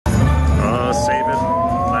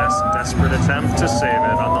attempt to save it.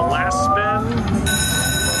 On the last spin,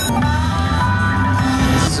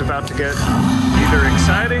 this is about to get either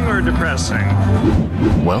exciting or depressing.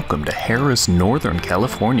 Welcome to Harrah's, Northern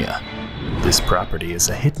California. This property is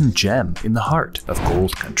a hidden gem in the heart of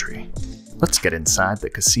gold country. Let's get inside the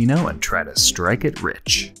casino and try to strike it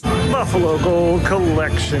rich. Buffalo Gold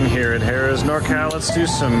Collection here at Harrah's NorCal. Let's do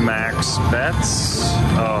some max bets.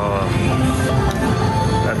 Oh,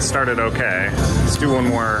 that started okay. Let's do one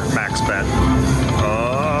more max bet.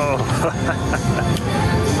 Oh,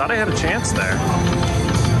 thought I had a chance there.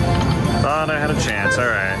 Thought I had a chance, all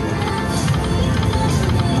right.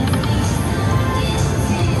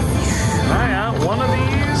 Try out one of these.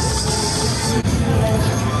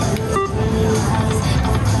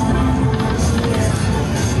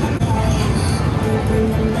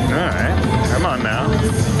 Alright, come on now.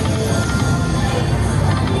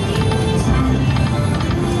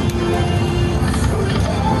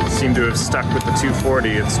 Seem to have stuck with the 240.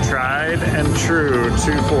 It's tried and true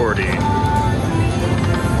 240.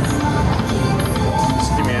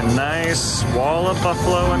 Just give me a nice wall of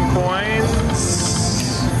buffalo and coins.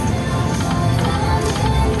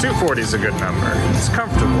 240 is a good number. It's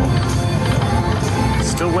comfortable.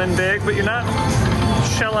 Still win big, but you're not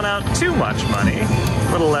shelling out too much money.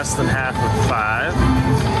 A little less than half of 5.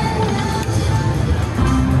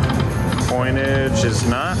 Coinage is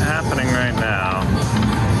not happening right now.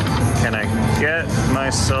 Can I get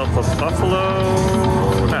myself a buffalo?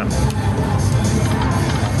 No.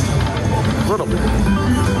 A little bit.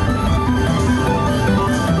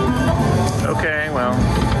 Okay, well.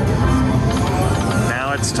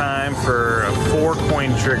 Now it's time for a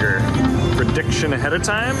 4-coin trigger. Prediction ahead of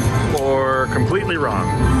time or completely wrong?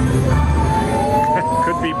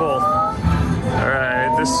 Could be both.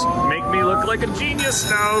 Alright, this make me look like a genius.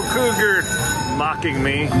 No, Cougar mocking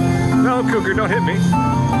me. No, Cougar, don't hit me.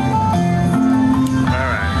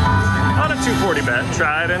 Alright, on a 240 bet,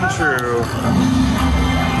 tried and true.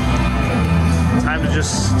 Time to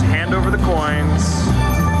just hand over the coins.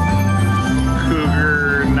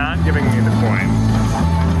 Cougar not giving me the coin.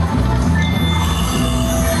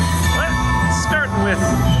 Starting with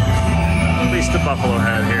at least a buffalo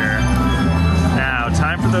head here. Now,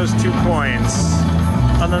 time for those 2 coins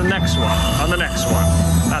on the next one. On the next one.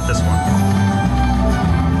 Not this one.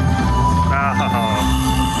 Oh.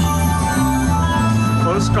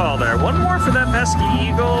 Close call there. One more for that pesky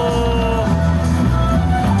eagle.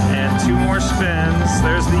 And 2 more spins.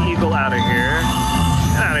 There's the eagle out of here.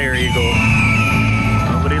 Get out of here, eagle.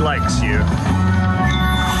 Nobody likes you.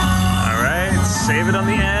 Save it on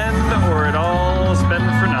the end, or it all's been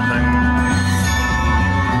for nothing.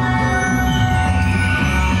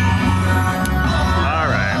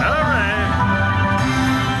 Alright.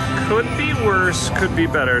 Could be worse, could be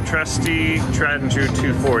better. Trusty, tried and true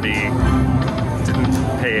 240. Didn't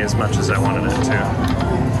pay as much as I wanted it to.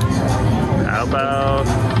 How about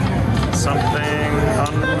something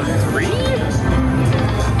on the 3?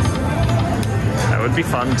 That would be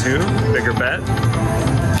fun too. Bigger bet.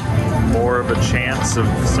 More of a chance of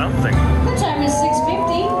something. The time is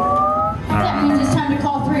 6:50. That means it's time to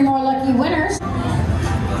call 3 more lucky winners.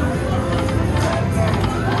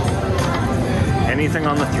 Anything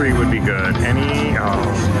on the 3 would be good.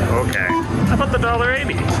 Oh, okay. How about the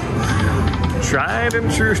 $1.80? Tried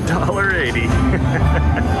and true $1.80.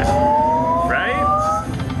 Right?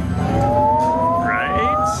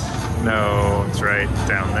 Right? No, it's right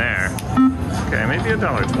down there. Okay, maybe a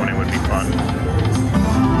 $1.20 would be fun.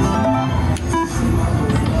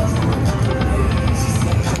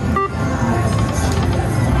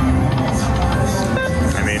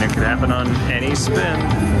 It could happen on any spin,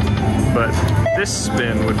 but this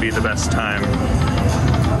spin would be the best time.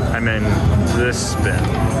 I mean, this spin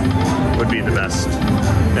would be the best.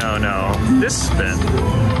 No, this spin.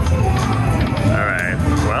 Alright,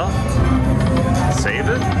 well, save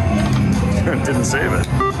it? Didn't save it.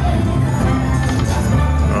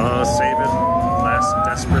 Oh, save it. Last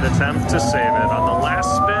desperate attempt to save it. On the last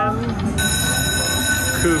spin,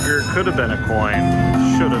 Cougar could have been a coin,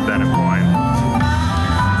 should have been a coin.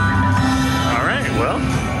 Well,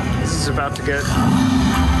 this is about to get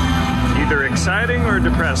either exciting or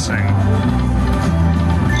depressing.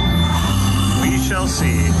 We shall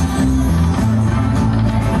see.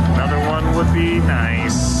 Another one would be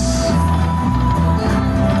nice.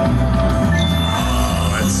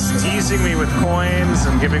 Oh, it's teasing me with coins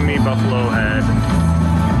and giving me buffalo head.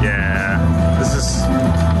 Yeah, this is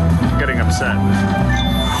getting upset.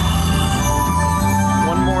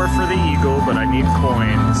 One more for the eagle, but I need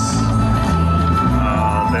coins.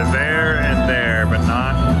 They're there and there, but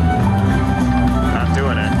not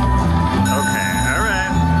doing it. Okay, all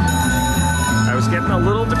right.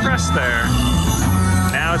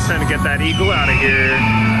 trying to get that eagle out of here.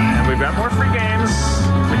 And we've got more free games.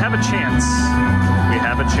 We have a chance. We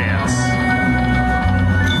have a chance.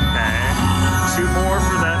 Okay. 2 more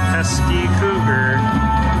for that pesky cougar.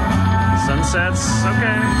 Sunsets.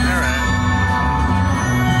 Okay. All right.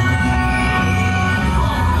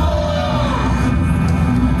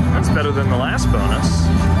 That's better than the last bonus.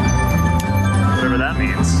 Whatever that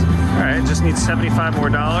means. All right. Just need $75 more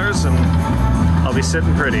and I'll be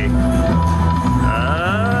sitting pretty.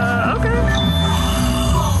 Okay.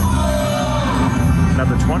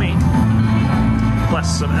 Another 20. Plus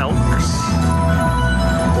some elks.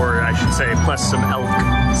 Or I should say, plus some elk.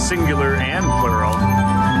 Singular and plural.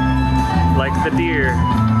 Like the deer.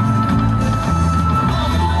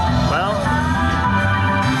 Well,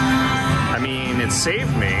 I mean, it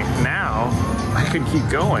saved me. Now, I can keep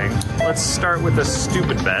going. Let's start with a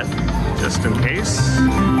stupid bet, just in case.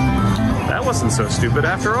 That wasn't so stupid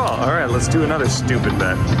after all. All right, let's do another stupid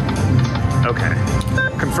bet. Okay,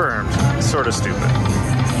 confirmed, sort of stupid.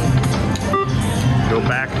 Go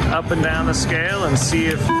back up and down the scale and see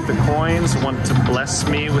if the coins want to bless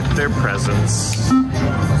me with their presence.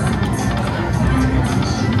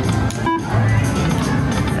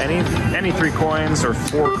 Any 3 coins or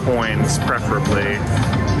 4 coins, preferably.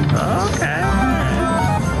 Okay.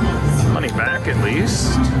 Money back, at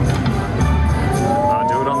least. I'll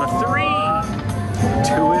do it on the 3.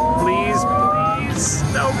 Do it, please, please.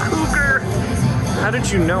 No, cougar. How did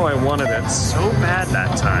you know I wanted it so bad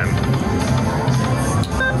that time?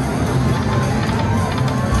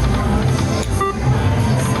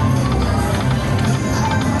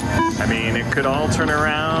 I mean, it could all turn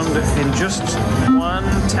around in just one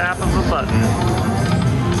tap of a button.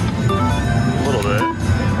 A little bit.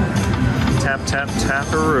 Tap, tap,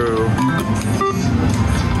 taparoo.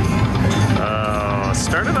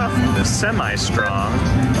 Started off semi-strong.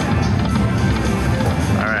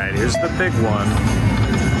 Alright, here's the big one.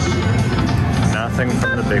 Nothing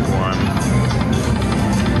from the big one.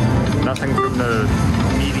 Nothing from the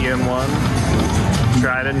medium one.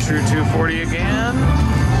 Tried and true 240 again.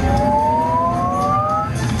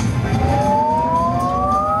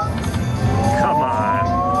 Come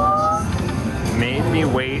on. Made me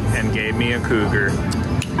wait and gave me a cougar.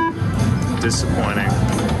 Disappointing.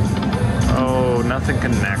 Oh, nothing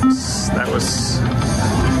connects. That was...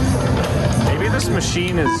 Maybe this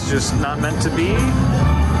machine is just not meant to be?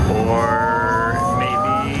 Or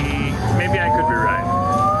maybe I could be right.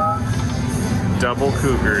 Double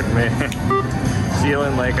cougared.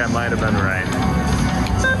 Feeling like I might have been right.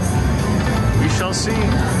 We shall see.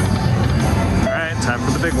 Alright, time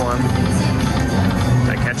for the big one.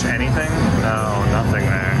 Did I catch anything? No, nothing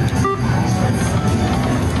there.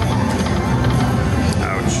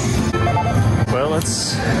 Ouch. Well,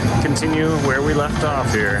 let's continue where we left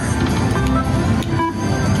off here.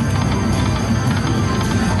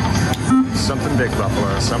 Something big,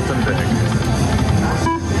 Buffalo. Something big.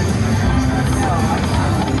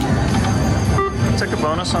 Take a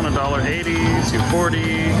bonus on $1.80,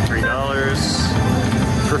 $2.40,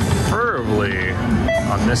 $3. Preferably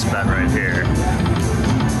on this bet right here.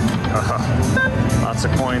 Lots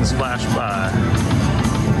of coins flash by.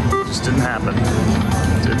 Just didn't happen.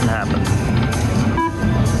 Didn't happen.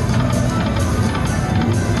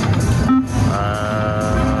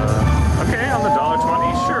 Okay, on the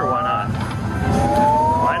 $1.20, sure, why not?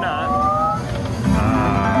 Why not?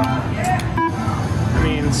 I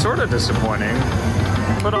mean, sort of disappointing,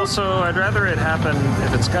 but also I'd rather it happen,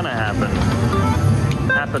 if it's gonna happen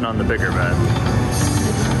on the bigger bet.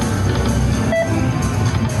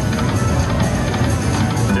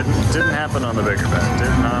 Didn't happen on the bigger bet. Did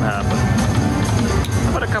not happen. How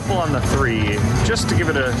about a couple on the 3, just to give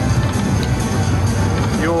it the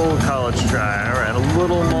old college try. All right, a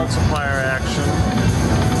little multiplier action.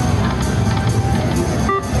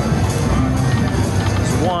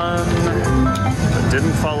 There's 1 that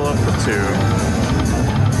didn't follow up with 2.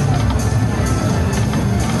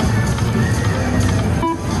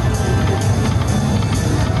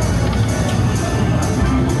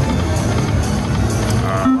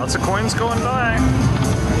 Lots of coins going by.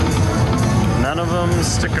 None of them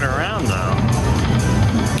sticking around, though.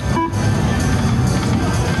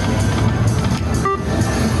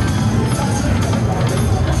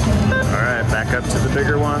 Alright, back up to the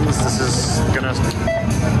bigger ones. This is gonna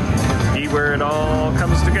be where it all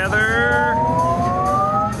comes together.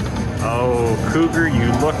 Oh, cougar,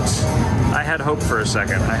 you looked... I had hope for a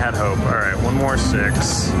second. I had hope. Alright, 1 more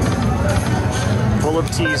 6. Full of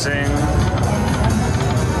teasing.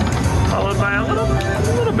 Followed by a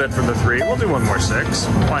little bit from the 3. We'll do 1 more 6.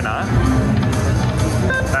 Why not?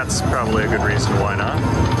 That's probably a good reason why not.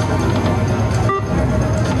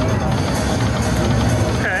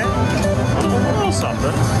 little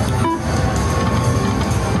something.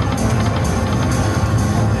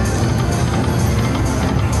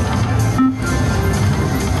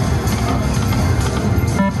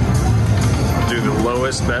 I'll do the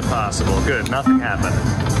lowest bet possible. Good, nothing happened.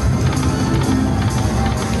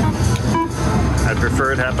 I'd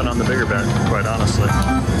prefer it happen on the bigger bet, quite honestly.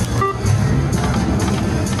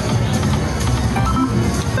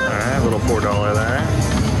 Alright, little $4 there.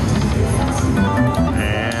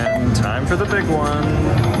 And time for the big one.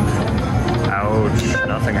 Ouch,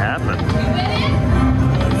 nothing happened.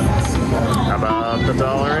 How about the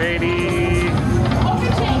 $1.80?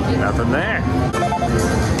 Nothing there.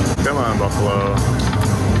 Come on, Buffalo.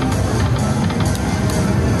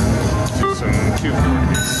 Do some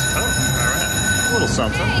 240s. Oh, alright. A little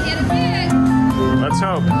something. Let's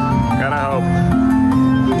hope. Gotta hope.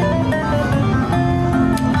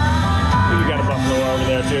 You got a Buffalo over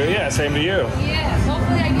there too. Yeah, same to you. Yes,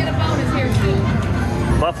 hopefully I get a bonus here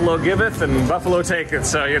soon. Buffalo giveth and Buffalo taketh,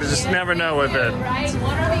 so you just never know with it. Right,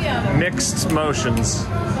 one or the other. Mixed motions.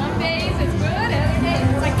 Some days it's good, other days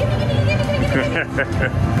it's like, gimme.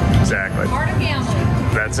 Exactly. Part of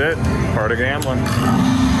gambling. That's it. Part of gambling.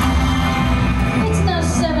 It's now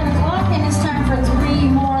 7 o'clock and it's time for 3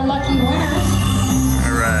 more lucky winners.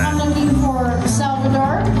 All right. I'm looking for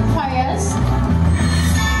Salvador Paez,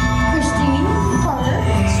 Christine Carter,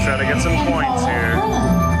 Let's try to get some and points Paula here. Berlin.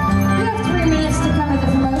 You have 3 minutes to come to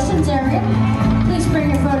the promotions area. Please bring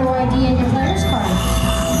your photo ID and your player's card.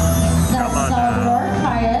 That's Come on Salvador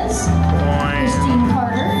Paez, Point. Christine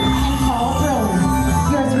Carter, and Paula Berlin.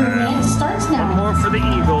 Your 3 minutes starts now. More for the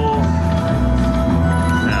Eagle.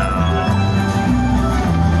 No.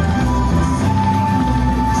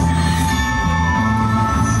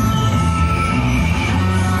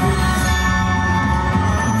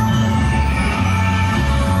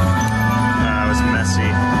 That was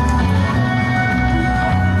messy.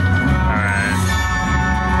 Alright.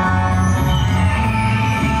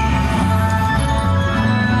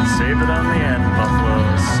 Save it on the end, Buffalo.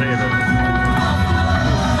 Save it.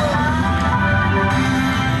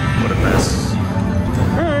 What a mess.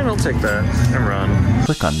 Alright, I'll take that and run.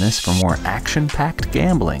 Click on this for more action-packed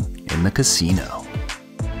gambling in the casino.